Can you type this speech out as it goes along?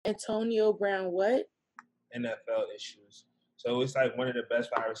Antonio Brown, what? NFL issues. So it's like one of the best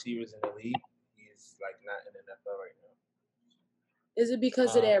wide receivers in the league. He's like not in the NFL right now. Is it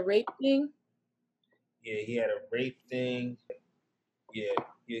because of that rape thing? Yeah, he had a rape thing. Yeah,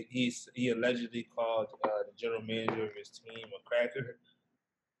 he allegedly called the general manager of his team a cracker.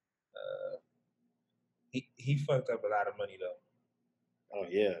 He fucked up a lot of money though. Oh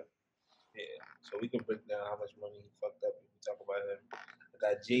yeah. Yeah. So we can break down how much money he fucked up if we talk about him.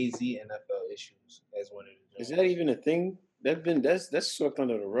 I got Jay-Z NFL issues as one of the. Is that even a thing? That's swept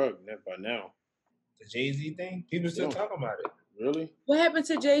under the rug by now. The Jay-Z thing? People still talking about it. Really? What happened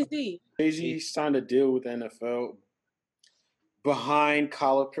to Jay-Z? Jay-Z signed a deal with the NFL behind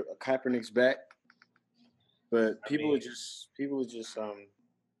Colin Kaepernick's back, but people were just I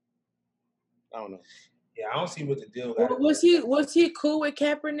don't know. Yeah, I don't see what the deal. Was he cool with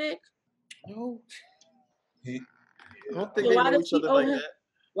Kaepernick? No. I don't So think they know each other like that.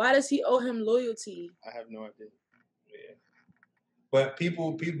 Why does he owe him loyalty? I have no idea. Yeah, but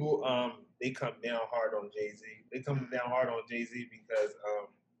people, they come down hard on Jay-Z. They come down hard on Jay-Z because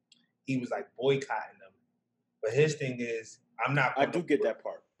he was like boycotting them. But his thing is, I'm not. I do get that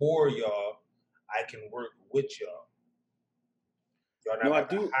part. For y'all, I can work with y'all. Y'all not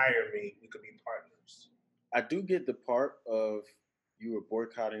to hire me. We could be partners. I do get the part of you were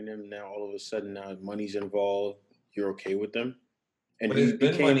boycotting them. Now all of a sudden, now money's involved. You're okay with them, and but there's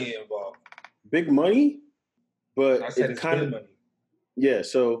been money involved. Big money, but I said it's kind of money. Yeah,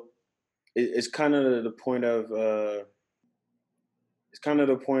 so it's kind of the point of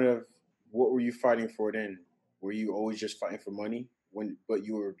what were you fighting for then? Were you always just fighting for money but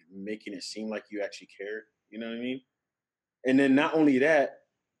you were making it seem like you actually cared? You know what I mean? And then not only that,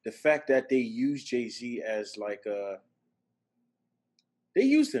 the fact that they used Jay-Z as like they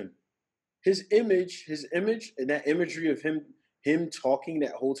used him. His image, and that imagery of him talking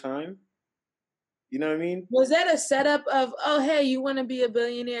that whole time. You know what I mean? Was that a setup of, oh, hey, you want to be a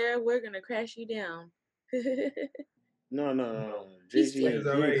billionaire? We're going to crash you down. No. Jay-Z he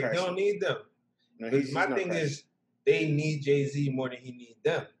don't need them. No, my thing is, they need Jay-Z more than he needs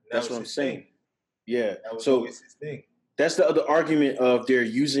them. That's what I'm saying. Thing. Yeah. That was always his thing. That's the other argument of they're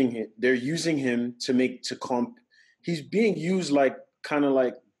using him to calm. He's being used like kind of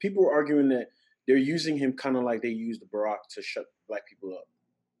like people are arguing that they're using him kind of like they used Barack to shut black people up.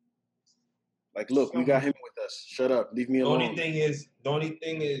 Like, look, we got him with us. Shut up. Leave me alone. The only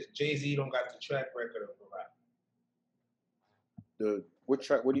thing is Jay-Z don't got the track record of Barack. What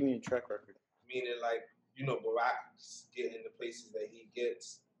do you mean track record? Meaning like, Barack's getting the places that he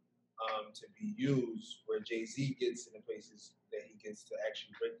gets to be used, where Jay-Z gets in the places that he gets to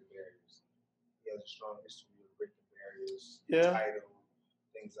actually break the barriers. He has a strong history of breaking barriers, title,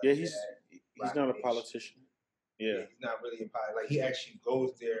 things like that. He's not a politician. Yeah, he's not really a pilot. Like, he actually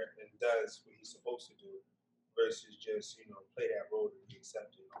goes there and does what he's supposed to do, versus just play that role and be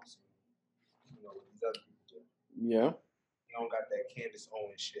accepted. What these other people do. Yeah, he don't got that Candace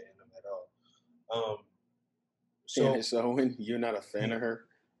Owens shit in him at all. Candace Owens, you're not a fan of her?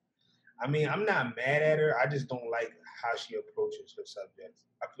 I mean, I'm not mad at her. I just don't like how she approaches her subjects.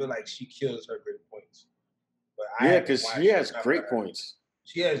 I feel like she kills her great points. But because she has great points.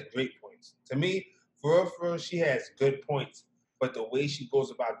 She has great points. To me, for real, she has good points. But the way she goes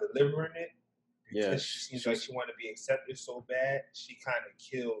about delivering it, because she seems like she wants to be accepted so bad, she kind of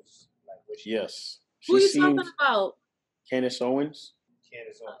kills like what she does. Who are you talking about? Candace Owens.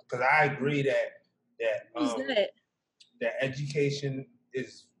 Because I agree that education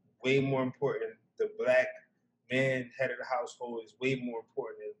is way more important. The black man, head of the household, is way more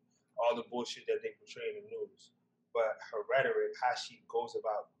important than all the bullshit that they portray in the news. But her rhetoric, how she goes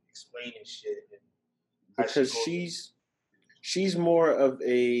about explaining shit, and because she's more of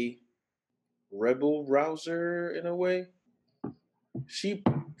a rebel rouser in a way. I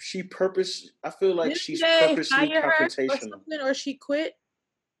feel like she's purposely confrontational. Or she quit?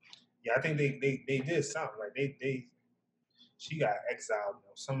 Yeah, I think they did something. Like she got exiled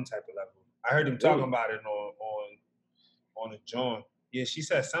on some type of level. I heard them talking about it on a joint. Yeah, she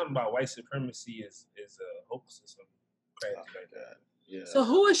said something about white supremacy is a hoax or something crazy like that. Yeah. So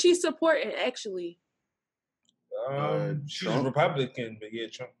who is she supporting actually? She's a Republican, but yeah,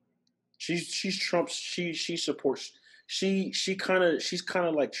 Trump. She's Trump's. She supports. She's kind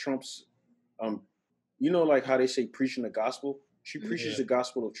of like Trump's. Like how they say preaching the gospel. She preaches the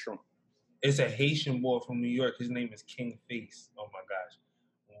gospel of Trump. It's a Haitian boy from New York. His name is King Face. Oh my gosh!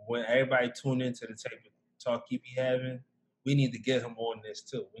 When everybody tune into the type of talk he be having, we need to get him on this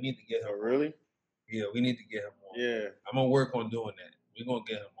too. We need to get him. Oh, really? Yeah, we need to get him on. Yeah, I'm gonna work on doing that. We're gonna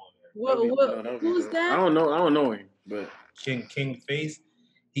get him on there. Who's that? I don't know him, but King Face.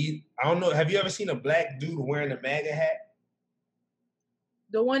 I don't know. Have you ever seen a black dude wearing a MAGA hat?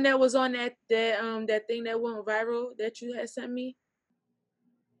 The one that was on that thing that went viral that you had sent me.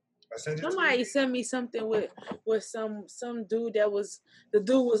 I sent it Somebody to you. sent me something with some dude that was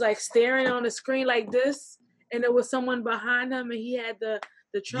like staring on the screen like this, and there was someone behind him, and he had the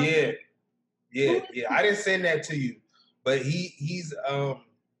trumpet. Yeah. I didn't send that to you, but he's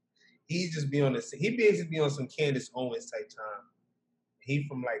just be on this. He basically be on some Candace Owens type time. He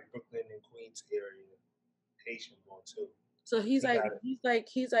from like Brooklyn and Queens area, Haitian born too. So he's like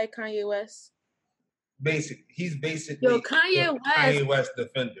Kanye West. He's basically Kanye West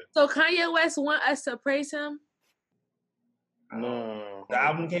defender. So Kanye West want us to praise him? No. The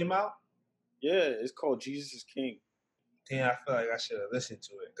album came out? Yeah, it's called Jesus is King. Damn, I feel like I should have listened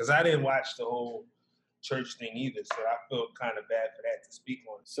to it because I didn't watch the whole church thing either, so I feel kind of bad for that to speak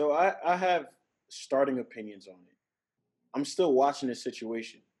on it. So I have starting opinions on it. I'm still watching this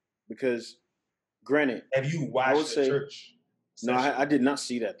situation because, granted, have you watched the church? No, I did not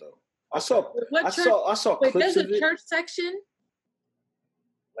see that though. I saw Wait, clips there's of a it. church section?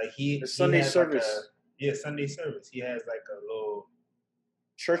 Like Sunday service. Sunday service. He has like a little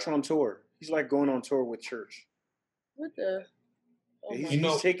church on tour. He's like going on tour with church. What the? Oh,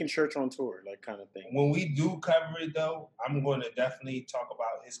 he's taking church on tour, like kind of thing. When we do cover it though, I'm going to definitely talk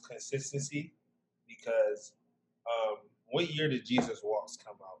about his consistency because what year did Jesus Walks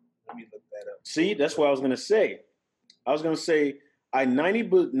come out? Let me look that up. See, that's what I was gonna say. I was gonna say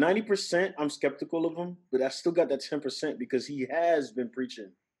 90% I'm skeptical of him, but I still got that 10% because he has been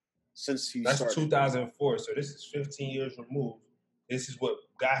preaching since he started. That's 2004, so this is 15 years removed. This is what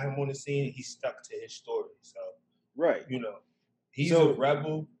got him on the scene. He stuck to his story. So right, he's a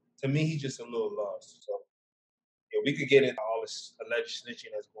rebel. To me, he's just a little lost. So yeah, we could get into all this alleged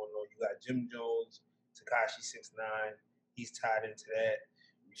snitching that's going on. You got Jim Jones, Tekashi 6ix9ine. He's tied into that.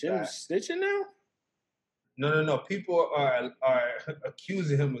 Jim's snitching now? No. People are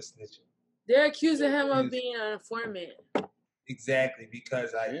accusing him of snitching. They're accusing him of being an informant. Exactly,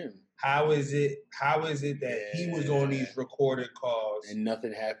 because how is it that he was on these recorded calls and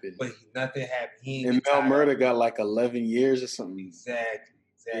nothing happened? But nothing happened. And Mel Murder got like 11 years or something. Exactly.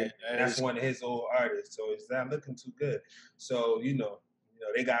 Yeah, and that's one of his old artists, so it's not looking too good. So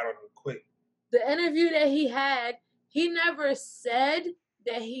they got on him quick. The interview that he had, he never said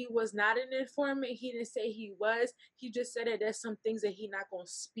that he was not an informant. He didn't say he was. He just said that there's some things that he's not going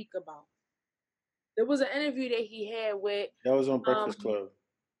to speak about. There was an interview that he had with... That was on Breakfast Club.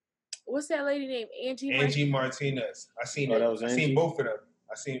 What's that lady named? Angie Martinez. I seen it. I seen both of them.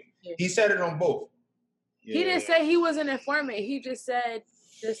 He said it on both. Yeah. He didn't say he was an informant. He just said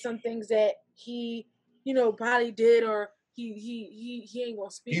there's some things that he, probably did or he ain't gonna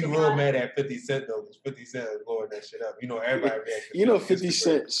speak. He's real mad at 50 Cent though, because 50 Cent is blowing that shit up. Everybody. 50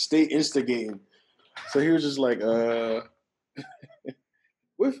 Cent stay instigating. So he was just like,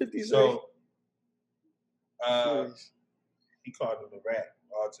 what 50 Cent? So he called him a rat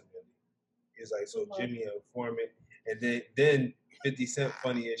ultimately. He's like, so Jimmy an informant, and then 50 Cent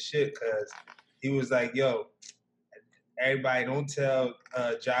funny as shit because he was like, yo, everybody don't tell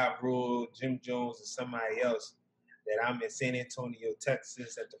Ja Rule, Jim Jones, or somebody else that I'm in San Antonio,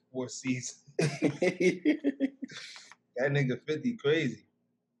 Texas at the Four Seasons. That nigga 50 crazy.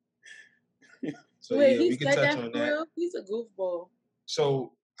 So wait, we can touch on that. Real? He's a goofball.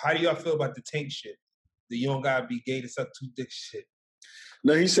 So how do y'all feel about the tank shit? The you don't gotta be gay to suck two dick shit.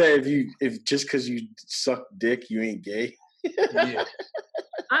 No, he said if just because you suck dick, you ain't gay. Yeah.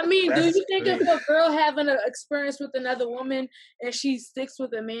 I mean, do you think if a girl having an experience with another woman and she sticks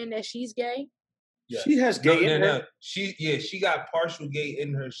with a man that she's gay? Yes. She has gay in her. She got partial gay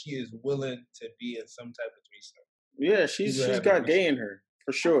in her. She is willing to be in some type of threesome. Yeah, she's got gay in her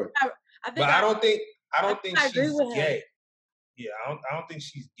for sure. I don't think she's gay. Yeah, I don't think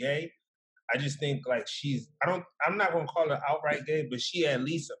she's gay. I just think like I'm not gonna call her outright gay, but she at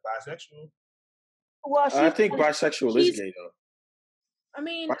least a bisexual. Well, I think bisexual is gay though. I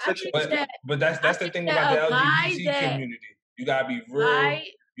mean, but that's the thing about the LGBT community. You gotta be real.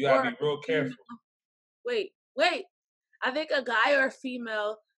 You gotta be real careful. Wait. I think a guy or a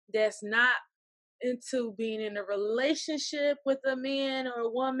female that's not into being in a relationship with a man or a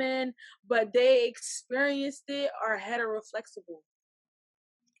woman, but they experienced it, are heteroflexible.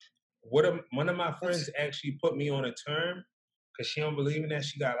 One of my friends actually put me on a term because she don't believe in that.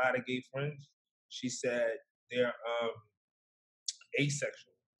 She got a lot of gay friends. She said they're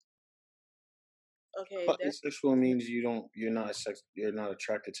asexual. Okay. Asexual means you're not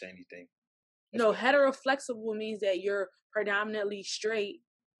attracted to anything. No, heteroflexible means that you're predominantly straight,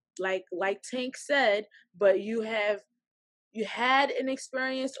 like Tank said, but you have you had an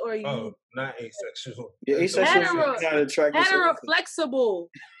experience or you Oh, not asexual. Yeah, That's a asexual weird hetero means not attracted to anything. flexible.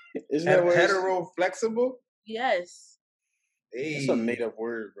 Isn't that what it's? hetero flexible. Yes. That's a Hey, made up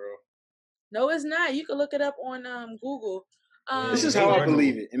word, bro. No, it's not. You can look it up on Google. This is they how I run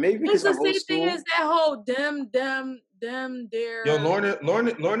believe the. it, and maybe It's because the I'm old same thing school. as that whole them, Yo, their.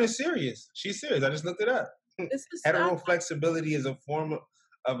 Lauren is serious. She's serious. I just looked it up. It's the Hetero flexibility is a form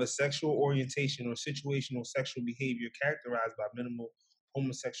of a sexual orientation or situational sexual behavior characterized by minimal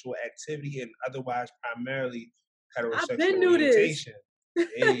homosexual activity and otherwise primarily I've heterosexual been knew this. orientation.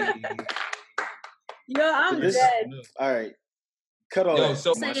 Hey, Yo, So I'm learn this, dead. something new. all right. Cut all Yo, that.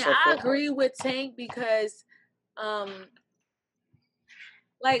 so My Saying stuff I up. agree with Tank because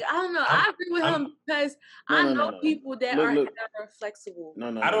like I don't know, I'm, I agree with I'm, him because No, I no, no, know no. people that Look, are look. hetero flexible. No,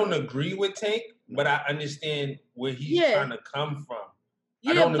 no, I no, don't no. agree with Tank, but I understand where he's Yeah. trying to come from.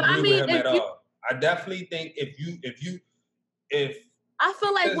 I Yeah, don't but agree I with mean him at all. I definitely think if I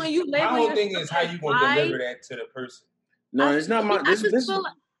feel like because when you my label whole yourself thing is how as you gonna bi, deliver that to the person. No, it's not my. I This, just this.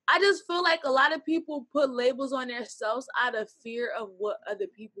 feel like a lot of people put labels on themselves out of fear of what other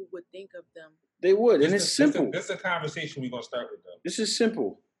people would think of them. They would, and it's simple. This is a conversation we're gonna start with though. This is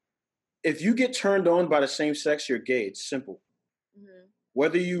simple. If you get turned on by the same sex, you're gay. It's simple. Mm-hmm.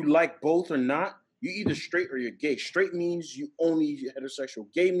 Whether you like both or not, you're either straight or you're gay. Straight means you only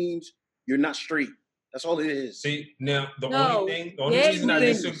heterosexual. Gay means you're not straight. That's all it is. See, now the Gay only reason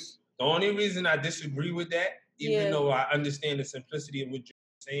things. the only reason I disagree with that, even though I understand the simplicity of what you're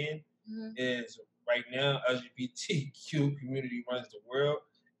saying, is right now LGBTQ community runs the world,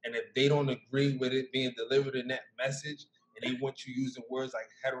 and if they don't agree with it being delivered in that message, and they want you using words like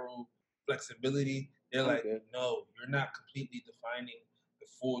hetero flexibility, they're like, no, you're not completely defining the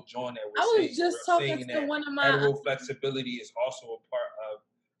full John that we're saying. I was just We're talking saying to that one of my hetero flexibility is also a part of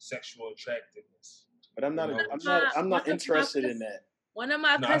sexual attractiveness. But I'm not interested in that. One of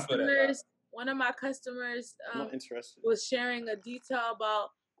my No, I feel that customers I'm not interested. was sharing a detail about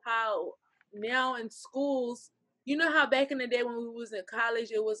how now in schools, you know how back in the day when we was in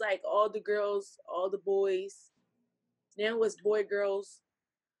college, it was like all the girls, all the boys. Now it was boy, girls,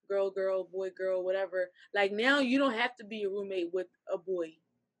 girl, boy, girl, whatever. Like now you don't have to be a roommate with a boy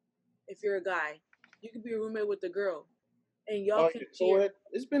if you're a guy. You can be a roommate with a girl. And y'all can share.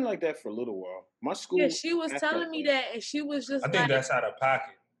 It's been like that for a little while. My school. Yeah, she was telling me that, and she was just. I think that's out of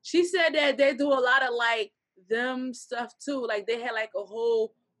pocket. She said that they do a lot of like them stuff too. Like they had like a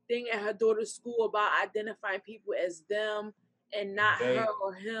whole thing at her daughter's school about identifying people as them and not her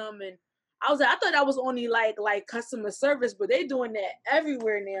or him. And I was like, I thought that was only like customer service, but they doing that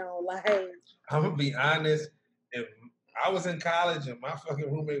everywhere now. Like I'm gonna be honest, if I was in college and my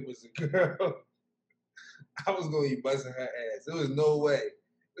fucking roommate was a girl, I was gonna be busting her ass. There was no way.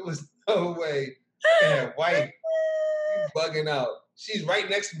 Yeah, white, you bugging out. She's right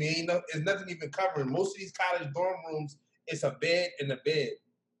next to me. There's nothing even covering. Most of these college dorm rooms, it's a bed and a bed.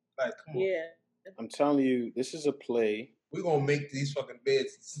 Like, come on. Yeah. I'm telling you, this is a play. We're gonna make these fucking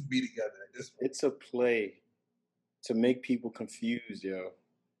beds be together at this point. It's a play to make people confused, yo,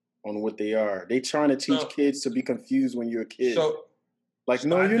 on what they are. They trying to teach kids to be confused when you're a kid.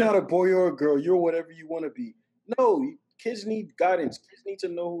 No, you're not a boy or a girl. You're whatever you want to be. No, kids need guidance. Kids need to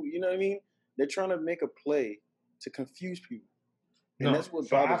know, you know what I mean? They're trying to make a play to confuse people. And that's what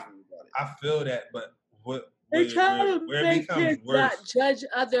bothers me about it. I feel that, but they're trying to make kids worse. not judge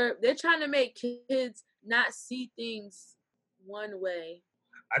other. They're trying to make kids not see things one way.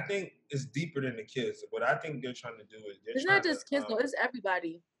 I think it's deeper than the kids. What I think they're trying to do is it's not just kids, though. It's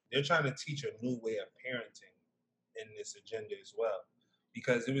everybody. They're trying to teach a new way of parenting in this agenda as well.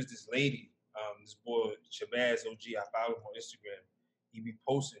 Because there was this lady, this boy Shabazz OG. I follow him on Instagram. He be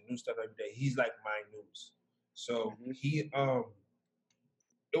posting new stuff every day. He's like my news. So he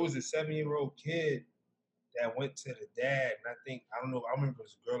it was a 7-year-old kid that went to the dad, and I don't know, I remember it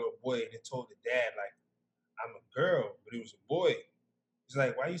was a girl or a boy, and it told the dad, like, I'm a girl, but it was a boy. He's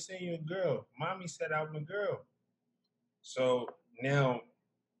like, why you saying you're a girl? Mommy said I'm a girl. So now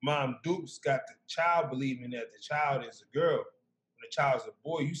Mom Dukes got the child believing that the child is a girl. When the child is a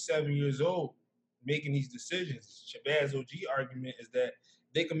boy, you 7 years old making these decisions. Shabazz OG argument is that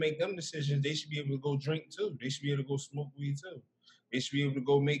they can make them decisions. They should be able to go drink too. They should be able to go smoke weed too. They should be able to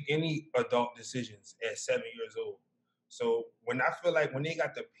go make any adult decisions at 7 years old. So when I feel like when they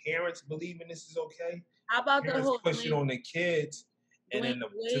got the parents believing this is okay, how about the whole push it on the kids, and then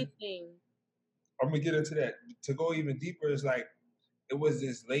thing? I'm gonna get into that. To go even deeper is like it was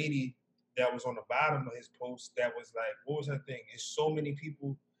this lady that was on the bottom of his post that was like, what was her thing? There's so many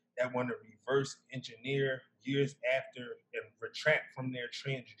people that want to reverse engineer years after and retract from their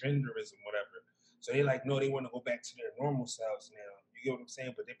transgenderism, whatever. So they like, no, they want to go back to their normal selves now. You get what I'm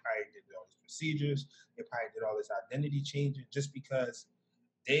saying? But they probably did all these procedures. They probably did all this identity changing just because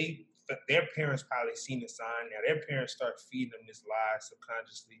their parents probably seen the sign. Now their parents start feeding them this lie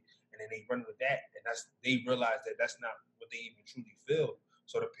subconsciously, and then they run with that, and they realize that that's not what they even truly feel.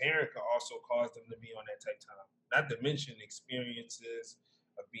 So the parent could also cause them to be on that type of time. Not to mention experiences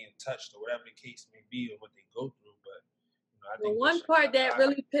of being touched or whatever the case may be or what they go through. But I the think one part that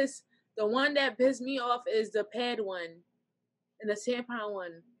really the one that pissed me off is the pad one and the tampon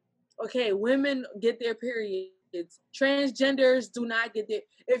one. Okay, women get their periods. Transgenders do not get their.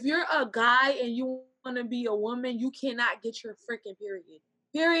 If you're a guy and you want to be a woman, you cannot get your freaking period.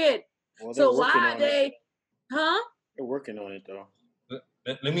 Period. Well, so why are they? Huh? They're working on it though.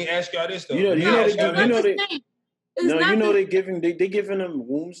 Let me ask y'all this though. They're giving them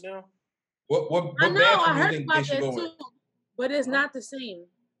wombs now. What bathroom you think they should go in? But it's not the same.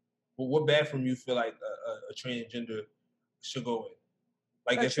 Well, what bathroom you feel like a transgender should go in?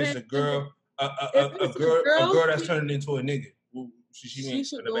 Like if it's a girl, a girl that's turning into a nigga, should she be in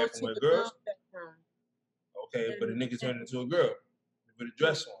the bathroom with girls? Okay, but a nigga turning into a girl with a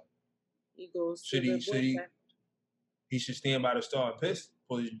dress on. He goes. He should stand by the stall and piss,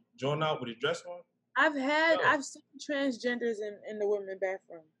 pull his joint out with his dress on. I've seen transgenders in the women's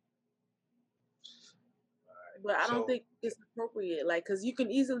bathroom. But I don't think it's appropriate, like, because you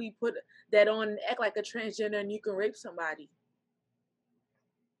can easily put that on and act like a transgender and you can rape somebody.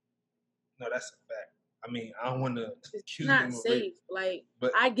 No, that's a fact. I mean, I don't want to accuse them of rape. It's not safe. Like,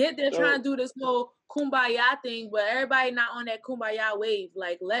 but I get they're trying to do this whole kumbaya thing, but everybody not on that kumbaya wave.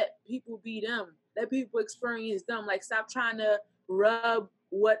 Like, let people be them. Let people experience them. Like, stop trying to rub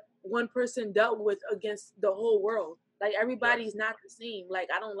what one person dealt with against the whole world. Like, everybody's not the same. Like,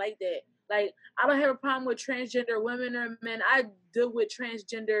 I don't like that. Like, I don't have a problem with transgender women or men. I deal with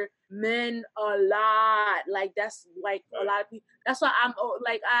transgender men a lot. Like, that's like a lot of people. That's why I'm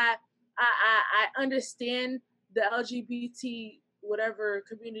like, I understand the LGBT whatever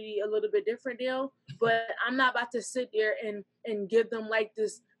community a little bit different deal, but I'm not about to sit there and give them like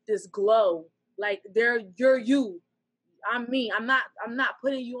this glow. Like, you're you. I'm me. I'm not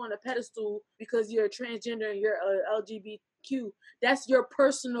putting you on a pedestal because you're a transgender and you're a LGBTQ. That's your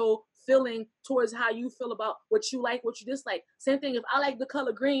personal feeling towards how you feel about what you like, what you dislike. Same thing. If I like the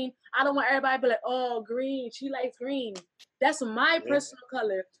color green, I don't want everybody to be like, oh, green, she likes green. That's my personal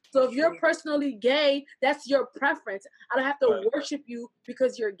color. So if you're personally gay, that's your preference. I don't have to worship you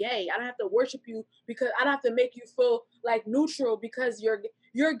because you're gay. I don't have to worship you because I don't have to make you feel like neutral because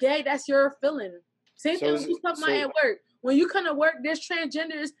you're gay. That's your feeling. Same thing when you talk about at work. When you come to work, there's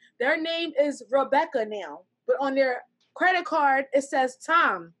transgenders. Their name is Rebecca now, but on their credit card it says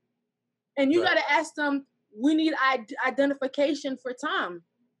Tom, and you got to ask them. We need identification for Tom,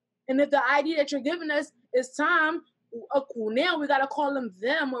 and if the ID that you're giving us is Tom, now we got to call them,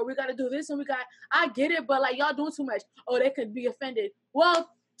 or we got to do this, and I get it, but like y'all doing too much. Oh, they could be offended. Well,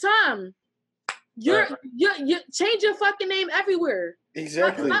 Tom, you change your fucking name everywhere.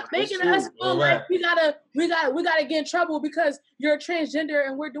 Exactly. Stop making us feel like we gotta get in trouble because you're transgender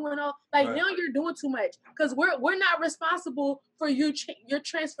and we're doing all like now you're doing too much because we're not responsible for your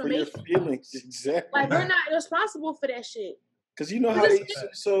transformation. For your feelings, exactly. Like we're not responsible for that shit. Because you know how they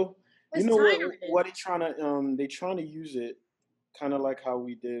you know what they trying to use it kind of like how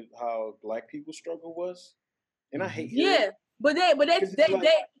Black people struggle was, and I hate it. But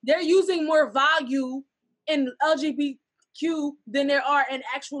they're using more value in LGBTQ than there are in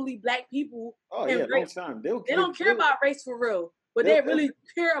actually Black people. Oh yeah, long time. They don't care about race for real, but they really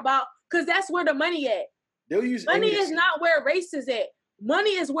care about because that's where the money at. They'll use money is not where race is at.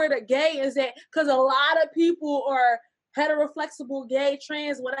 Money is where the gay is at because a lot of people are heteroflexible, gay,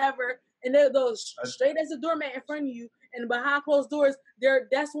 trans, whatever, and they're those straight as a doormat in front of you, and behind closed doors,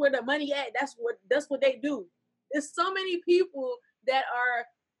 that's where the money at. That's what they do. There's so many people that are.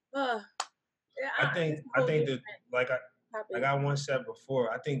 I think that like I once said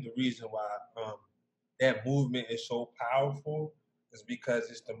before, I think the reason why that movement is so powerful is because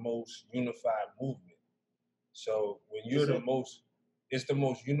it's the most unified movement. So when you're it's the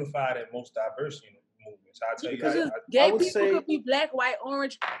most unified and most diverse movements. I'll tell you. Gay people could be black, white,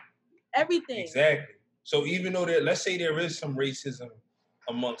 orange, everything. Exactly. So even though let's say there is some racism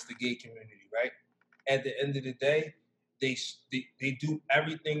amongst the gay community, right? At the end of the day, they do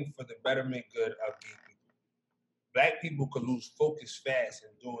everything for the betterment good of gay people. Black people could lose focus fast in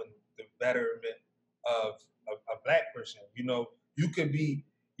doing the betterment of a Black person. You know,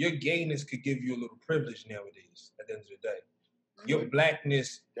 your gayness could give you a little privilege nowadays. At the end of the day, your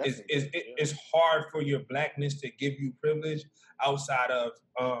Blackness it's hard for your Blackness to give you privilege outside of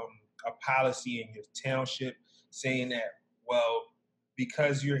a policy in your township saying that, well,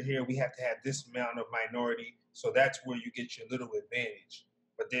 because you're here, we have to have this amount of minority, so that's where you get your little advantage.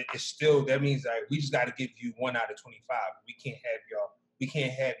 But then it's still, that means that we just got to give you 1 out of 25. We can't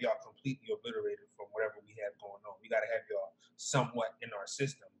have y'all completely obliterated from whatever we have going on. We got to have y'all somewhat in our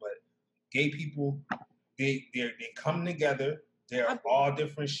system. But gay people, they come together. They're all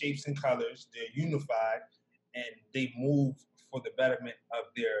different shapes and colors. They're unified, and they move for the betterment of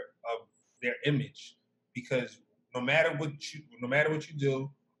their image. Because no matter what you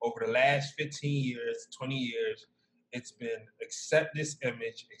do over the last 15 years, 20 years, it's been accept this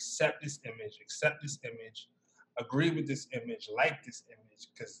image, accept this image, accept this image, agree with this image, like this image.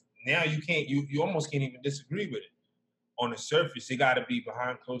 Because now you almost can't even disagree with it. On the surface, it got to be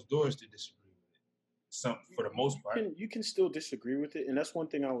behind closed doors to disagree with it. For the most part, you can still disagree with it, and that's one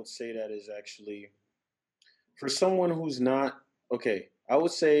thing I would say that is actually for someone who's not okay. I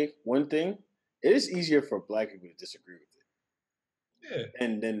would say one thing: it is easier for Black people to disagree with it,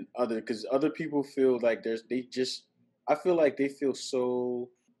 and then because other people feel like I feel like they feel so.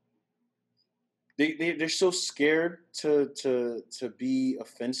 They're so scared to be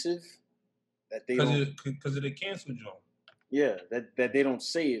offensive that they don't because of the cancel joint. Yeah, that they don't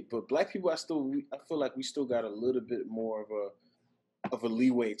say it, but Black people, I feel like we still got a little bit more of a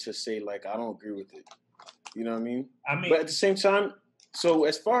leeway to say like I don't agree with it. You know what I mean? But at the same time, so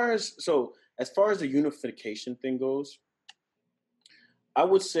as far as the unification thing goes, I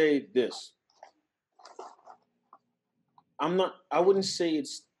would say this. I wouldn't say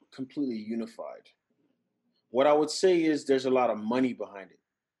it's completely unified. What I would say is there's a lot of money behind it.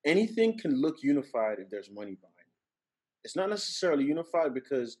 Anything can look unified if there's money behind it. It's not necessarily unified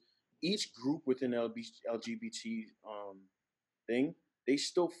because each group within LGBT thing, they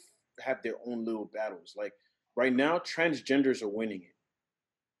still have their own little battles. Like right now, transgenders are winning it.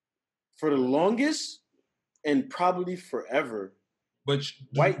 For the longest, and probably forever, but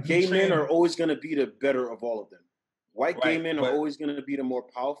white gay men are always going to be the better of all of them. White gay men are always going to be the more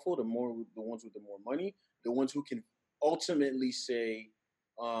powerful, the ones with the more money, the ones who can ultimately say,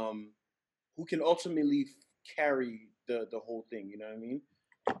 who can ultimately carry the whole thing. You know what I mean?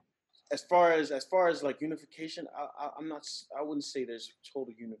 As far as like unification, I wouldn't say there's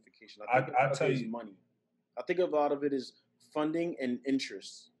total unification. I think a lot of it is money. I think a lot of it is funding and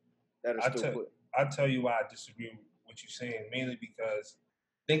interests that are still put. I'll tell you why I disagree with what you're saying, mainly because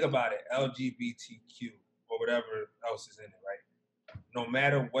think about it, LGBTQ or whatever else is in it, right? No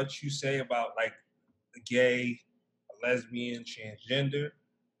matter what you say about like a gay, a lesbian, transgender,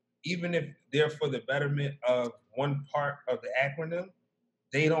 even if they're for the betterment of one part of the acronym,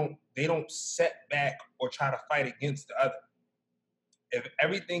 they don't set back or try to fight against the other. If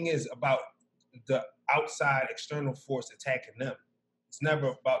everything is about the outside external force attacking them, it's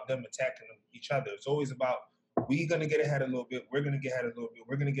never about them attacking each other. It's always about we're gonna get ahead a little bit, we're gonna get ahead a little bit,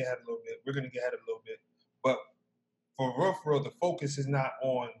 we're gonna get ahead a little bit, we're gonna get ahead a little bit. But for real, the focus is not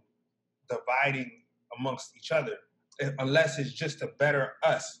on dividing amongst each other, unless it's just to better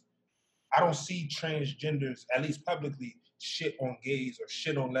us. I don't see transgenders, at least publicly, shit on gays or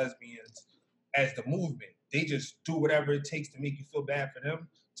shit on lesbians as the movement. They just do whatever it takes to make you feel bad for them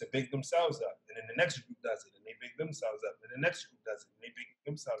to big themselves up. And then the next group does it and they big themselves up. And the next group does it and they big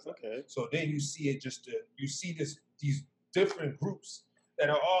themselves up. So then you see it you see these different groups that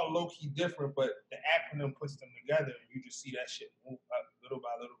are all low-key different, but the acronym puts them together and you just see that shit move up little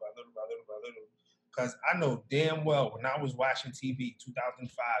by little by little by little by little. Because I know damn well when I was watching TV 2005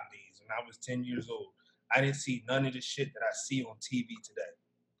 days, when I was 10 years old, I didn't see none of the shit that I see on TV today.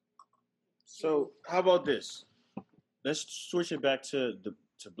 So how about this? Let's switch it back to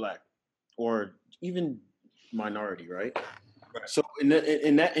Black or even minority, right? So in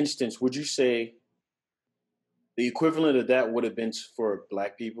that instance, would you say the equivalent of that would have been for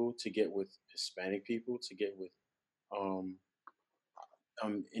Black people to get with Hispanic people, to get with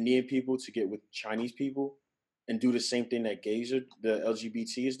Indian people, to get with Chinese people, and do the same thing that the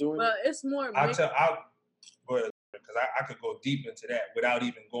LGBT is doing? Well, it's more. I'll go ahead, because I could go deep into that without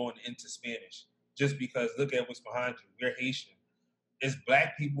even going into Spanish. Just because look at what's behind you. We're Haitian. It's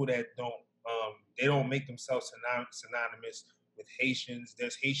Black people that they don't make themselves synonymous with Haitians.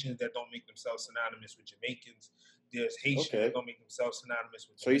 There's Haitians that don't make themselves synonymous with Jamaicans. There's Haitians that don't make themselves synonymous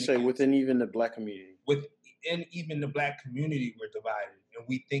with. So you say within even the Black community? Within even the Black community, we're divided, and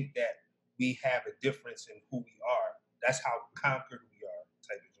we think that we have a difference in who we are. That's how conquered we are,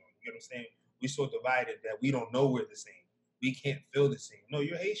 type of thing. You know what I'm saying? We're so divided that we don't know we're the same. We can't feel the same. No,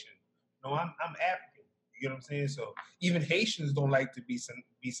 you're Haitian. No, I'm African. You know what I'm saying? So even Haitians don't like to be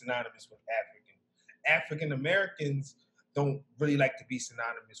synonymous with African. African Americans don't really like to be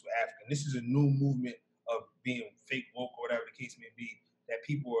synonymous with African. This is a new movement of being fake woke or whatever the case may be, that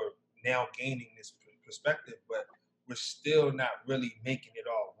people are now gaining this perspective, but we're still not really making it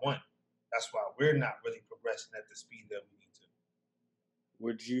all one. That's why we're not really progressing at the speed that we need to.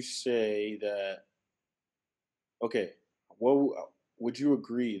 Would you say that? Okay, well, would you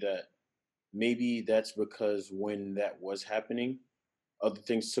agree that maybe that's because when that was happening, other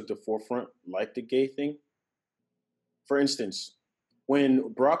things took the forefront, like the gay thing? For instance,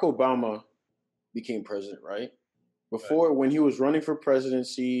 when Barack Obama became president, right? Before, Right. when he was running for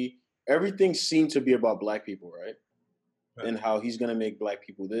presidency, everything seemed to be about black people, right? Right. And how he's going to make black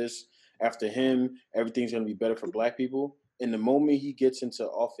people this. After him, everything's going to be better for black people. And the moment he gets into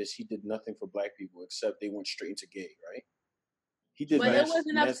office, he did nothing for black people except they went straight into gay, right? He did But it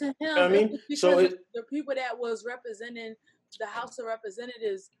wasn't up to you know him. what I It mean? was So because the people that was representing the House of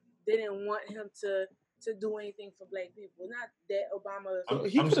Representatives didn't want him to do anything for black people. Not that Obama.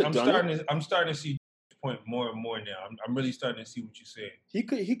 he could have done it. I'm starting to see your point more and more now. I'm really starting to see what you're saying.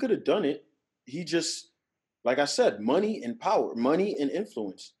 He could have done it. He just, like I said, money and power, money and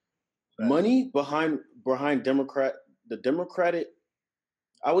influence, Right. money behind the Democratic.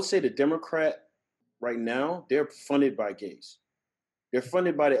 I would say the Democrat right now, they're funded by gays. They're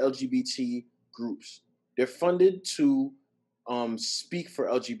funded by the LGBT groups. They're funded to speak for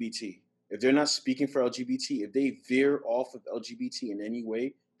LGBT. If they're not speaking for LGBT, if they veer off of LGBT in any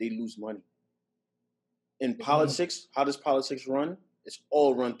way, they lose money. In politics, how does politics run? It's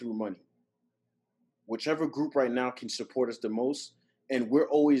all run through money. Whichever group right now can support us the most, and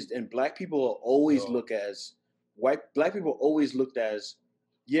black people are always black people always looked as,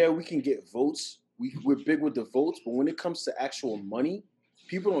 yeah, we can get votes. We're big with the votes, but when it comes to actual money,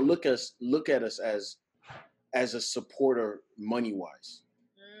 people don't look at us as a supporter money wise.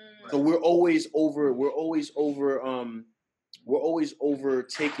 So we're always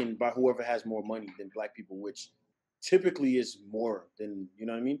overtaken by whoever has more money than black people, which typically is more than, you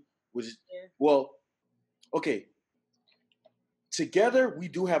know what I mean? Which is, well, okay. Together we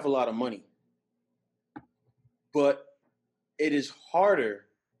do have a lot of money, but it is harder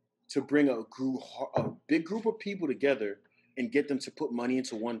to bring a big group of people together and get them to put money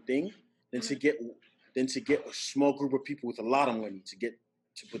into one thing than to get a small group of people with a lot of money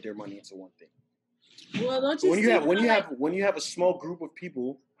to put their money into one thing. Well, don't you when you have a small group of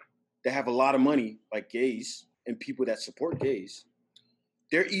people that have a lot of money, like gays and people that support gays,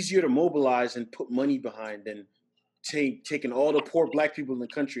 they're easier to mobilize and put money behind than taking all the poor black people in the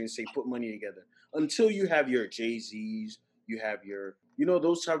country and say put money together. Until you have your Jay-Z's, you have your,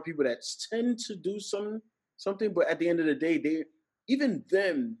 those type of people that tend to do something, but at the end of the day, they're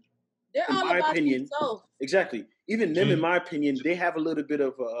all my about opinion, themselves. exactly. Even them, in my opinion, they have a little bit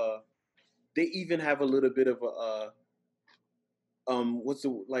of they even have a little bit of what's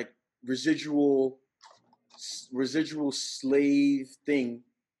the like residual slave thing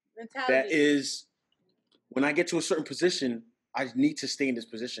mentality. That is, when I get to a certain position, I need to stay in this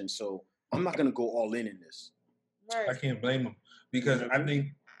position. So I'm not gonna go all in this. Right. I can't blame them because I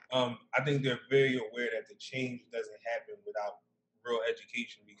think they're very aware that the change doesn't happen without real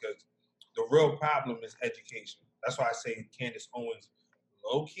education, because the real problem is education. That's why I say Candace Owens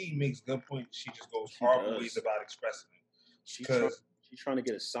low key makes good points. She just goes horrible ways about expressing it. She's trying to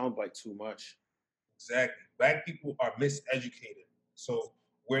get a soundbite too much. Exactly. Black people are miseducated, so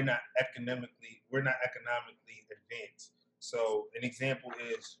we're not economically advanced. So an example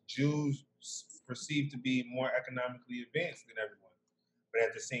is Jews perceived to be more economically advanced than everyone, but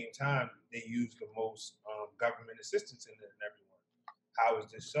at the same time they use the most government assistance than everyone. How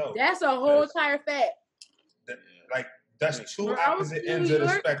is this so? That's a whole entire fact. That's two opposite ends of the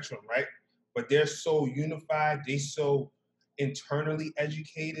spectrum, right? But they're so unified, they so internally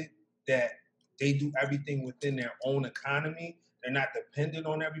educated that they do everything within their own economy. They're not dependent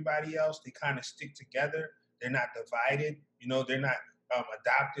on everybody else. They kind of stick together. They're not divided. They're not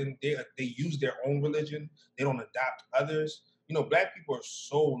adopting. They use their own religion. They don't adopt others. Black people are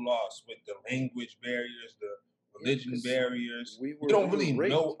so lost with the language barriers, the religion barriers. We don't really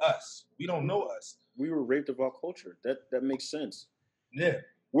know us. We don't know us. We were raped of our culture. That makes sense. Yeah.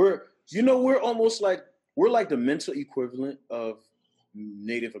 We're almost like, we're like the mental equivalent of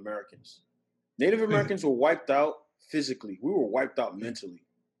Native Americans. Native Americans were wiped out physically. We were wiped out mentally.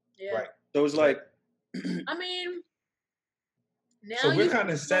 Yeah. Right. So it's like, I mean, now so we're kind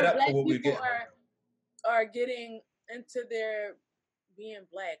of set up for what we're getting. Are getting into their being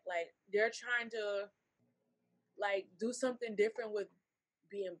black. Like, they're trying to do something different with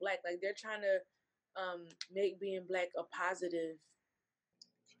being black. Like, they're trying to make being black a positive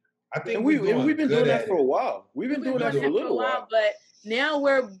I think And we've we've been doing that for a while. We've been doing that for a little while. But now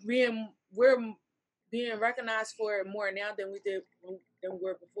we're being recognized for it more now than we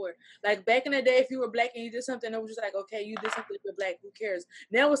were before. Like back in the day, if you were black and you did something, it was just like, okay, you did something, you're black, who cares?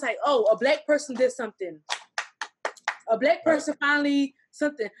 Now it's like, oh, a black person did something. A black person finally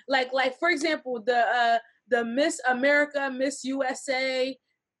something. Like for example, the Miss America, Miss USA,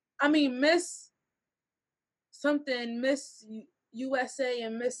 Miss something, Miss USA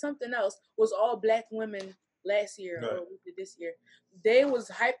and Miss something else was all black women last year or this year. They was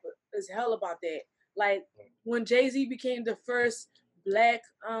hype as hell about that. Like when Jay-Z became the first black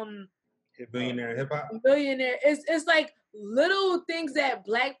billionaire hip hop. It's like little things that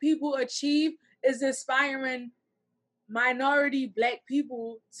black people achieve is inspiring minority black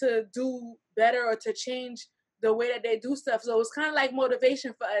people to do better or to change the way that they do stuff. So it's kind of like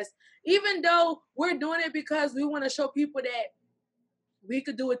motivation for us, even though we're doing it because we want to show people that we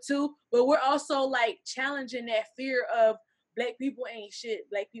could do it too, but we're also like challenging that fear of black people ain't shit,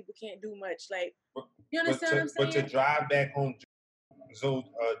 black people can't do much. Like, you understand what I'm saying? But to drive back home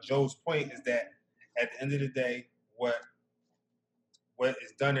Joe's point is that at the end of the day, what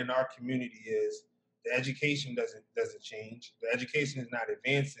is done in our community is the education doesn't change. The education is not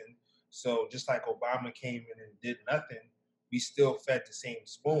advancing. So just like Obama came in and did nothing, we still fed the same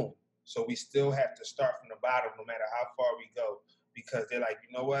spoon. So we still have to start from the bottom no matter how far we go, because they're like,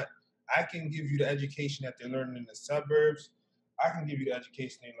 you know what? I can give you the education that they're learning in the suburbs. I can give you the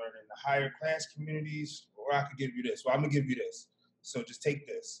education they learn in the higher class communities, or I could give you this. Well, I'm gonna give you this. So just take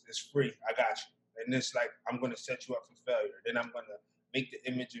this. It's free. I got you. And it's like, I'm gonna set you up for failure. Then I'm gonna make the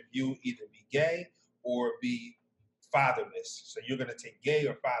image of you either be gay or be fatherless. So you're gonna take gay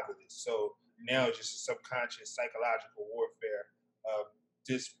or fatherless. So now it's just a subconscious psychological warfare of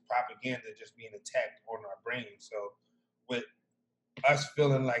this propaganda just being attacked on our brain. So with us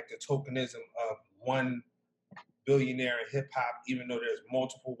feeling like the tokenism of one billionaire in hip hop, even though there's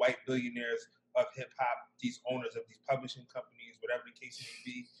multiple white billionaires of hip hop, these owners of these publishing companies, whatever the case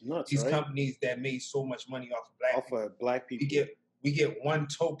may be, these companies that made so much money off of black people. We get one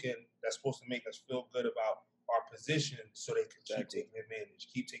token that's supposed to make us feel good about our position, so they can keep taking advantage.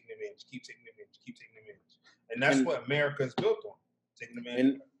 And that's what America is built on, taking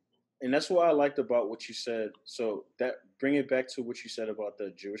advantage. And that's what I liked about what you said. So that bring it back to what you said about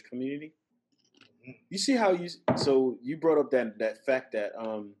the Jewish community. Mm-hmm. You see how you brought up that fact that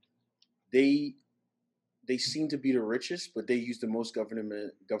they seem to be the richest, but they use the most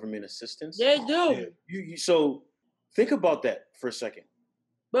government assistance. They do. Yeah. So think about that for a second.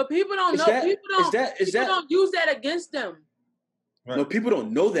 But people don't know. People don't use that against them. Right. No, people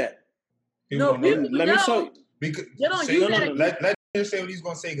don't know that. Let me tell you. Let him say what he's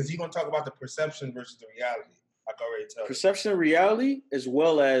going to say, because he's going to talk about the perception versus the reality. I can already tell. Perception and reality, as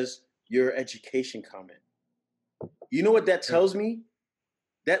well as your education comment. You know what that tells me?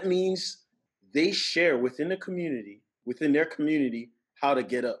 That means they share within their community, how to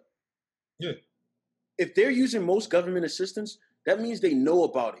get up. Yeah. If they're using most government assistance, that means they know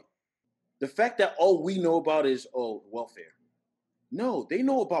about it. The fact that all we know about is, welfare. No, they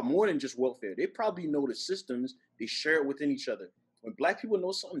know about more than just welfare. They probably know the systems. They share it within each other. When black people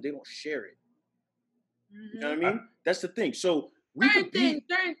know something, they don't share it. Mm-hmm. You know what I mean? That's the thing. So certain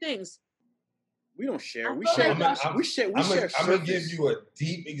things. We don't share. We share. We share. I'm gonna give you a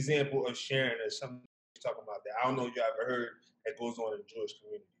deep example of sharing as something you're talking about that I don't know if you ever heard that goes on in the Jewish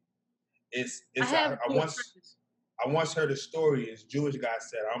community. I once heard a story. This Jewish guy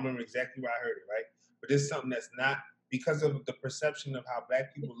said, I don't remember exactly where I heard it, right? But it's something that's not, because of the perception of how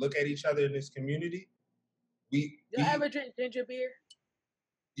black people look at each other in this community. You ever drink ginger beer?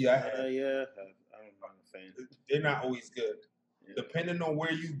 Yeah, I have. Yeah, I'm a fan. They're not always good. Yeah. Depending on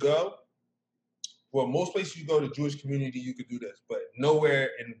where you go, well, most places you go to Jewish community, you could do this, but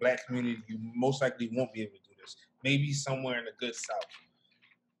nowhere in the black community, you most likely won't be able to do this. Maybe somewhere in the good South.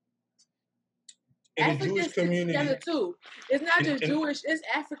 In the Jewish community too. It's not just Jewish; it's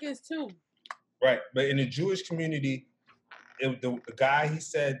Africans too. Right, but in the Jewish community, the guy, he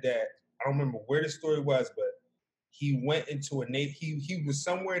said that, I don't remember where the story was, but he went into he was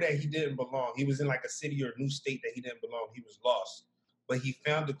somewhere that he didn't belong. He was in like a city or a new state that he didn't belong. He was lost, but he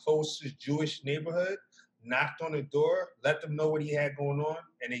found the closest Jewish neighborhood, knocked on the door, let them know what he had going on,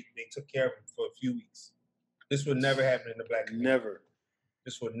 and they took care of him for a few weeks. This would never happen in the black community. Never.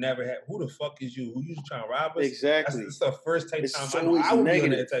 This would never happen. Who the fuck is you? Who you trying to rob us? Exactly. That's the first type time. I would be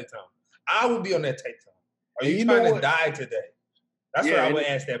on that type time. I would be on that type time. Are you trying to die today? That's what I would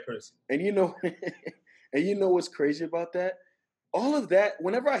ask that person. And you know what's crazy about that? All of that,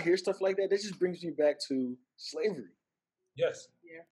 whenever I hear stuff like that, that just brings me back to slavery. Yes.